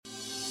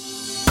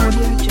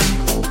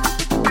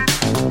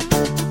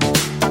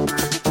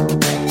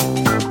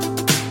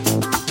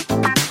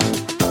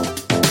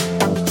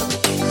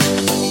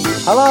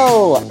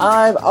Hello,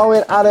 I'm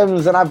Owen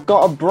Adams and I've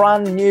got a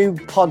brand new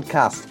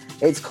podcast.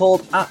 It's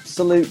called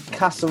Absolute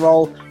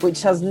Casserole,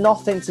 which has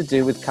nothing to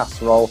do with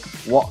casserole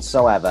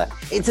whatsoever.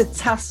 It's a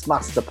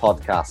Taskmaster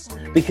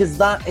podcast because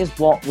that is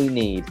what we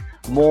need,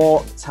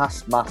 more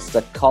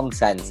Taskmaster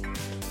content.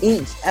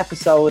 Each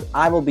episode,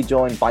 I will be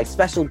joined by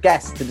special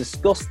guests to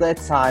discuss their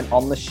time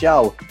on the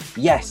show.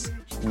 Yes,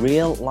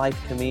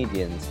 real-life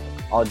comedians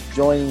are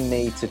joining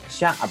me to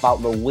chat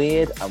about the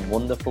weird and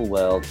wonderful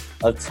world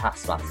of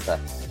Taskmaster.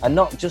 And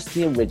not just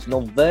the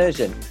original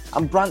version.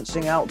 I'm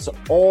branching out to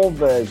all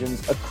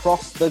versions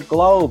across the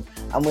globe.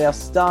 And we are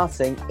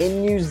starting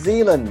in New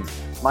Zealand.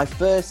 My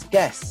first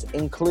guests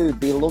include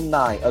the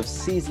alumni of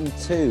Season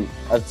 2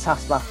 of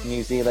Taskmaster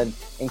New Zealand,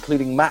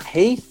 including Matt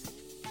Heath.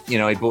 You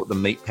know, he brought the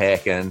meat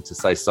pack in to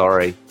say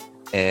sorry.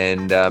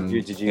 And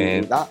Did you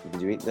eat that?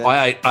 Did you eat that?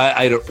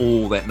 I ate it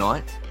all that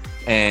night.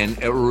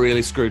 And it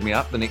really screwed me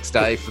up the next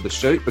day for the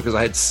shoot because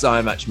I had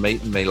so much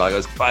meat in me. Like I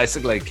was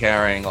basically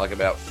carrying like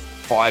about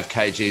 5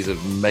 kgs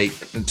of meat.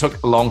 It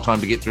took a long time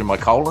to get through my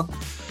colon.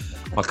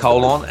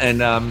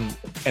 And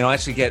I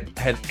actually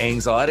had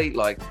anxiety.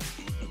 Like,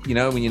 you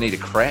know, when you need a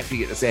crap, you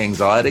get this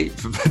anxiety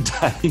for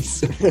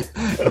days.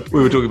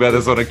 We were talking about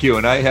this on a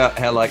Q&A,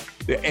 how like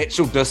the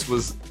actual disc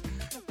was,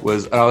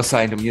 and I was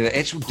saying to him, you know, the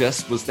actual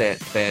disc was that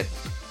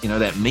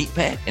meat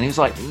pack. And he was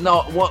like,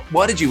 no,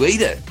 why did you eat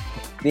it?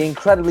 The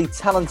incredibly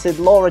talented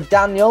Laura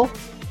Daniel.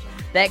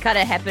 That kind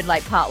of happened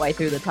like partway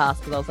through the task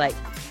because I was like,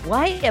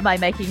 why am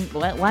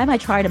I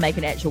trying to make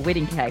an actual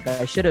wedding cake?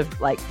 I should have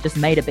like just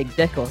made a big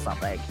dick or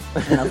something.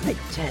 And I was like,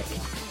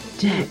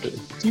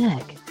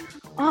 dick.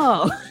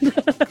 Oh.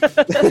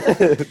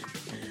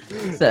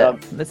 So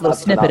this little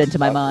snippet into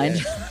my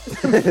mind.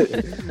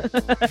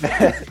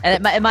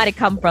 And it might have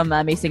come from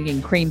me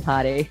singing Cream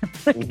Party.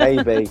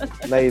 Maybe.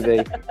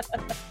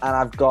 And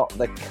I've got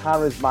the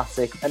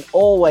charismatic and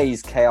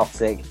always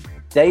chaotic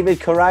David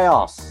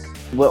Correos.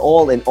 We're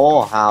all in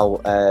awe how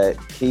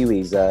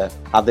Kiwis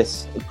have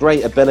this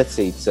great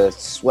ability to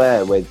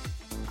swear with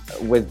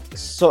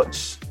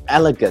such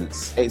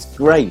elegance. It's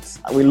great.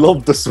 We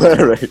love the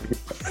swearing.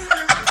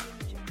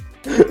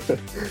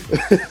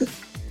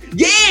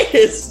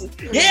 Yes!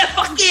 Yeah,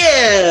 fuck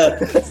yeah!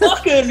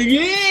 Fucking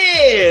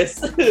yes!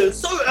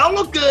 So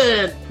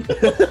elegant!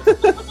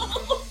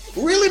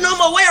 Really know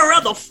my way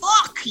around the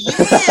fuck!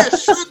 Yeah,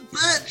 shit,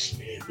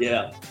 bitch!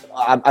 Yeah.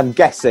 I'm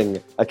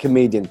guessing a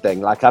comedian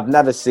thing. Like, I've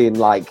never seen,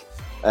 like,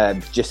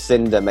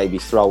 Jacinda maybe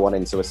throw one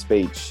into a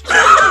speech.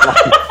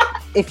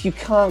 If you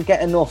can't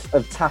get enough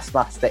of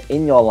Taskmaster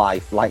in your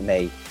life, like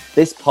me,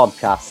 this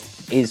podcast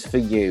is for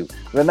you.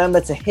 Remember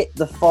to hit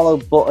the follow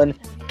button.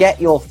 Get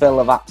your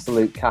fill of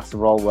Absolute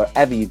Casserole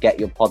wherever you get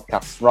your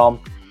podcasts from.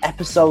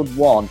 Episode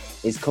 1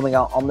 is coming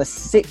out on the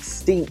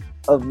 16th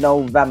of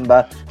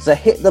November. So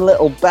hit the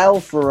little bell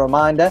for a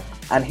reminder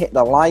and hit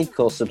the like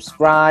or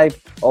subscribe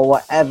or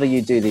whatever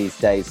you do these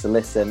days to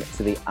listen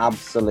to the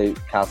Absolute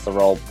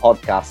Casserole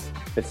podcast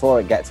before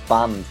it gets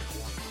banned.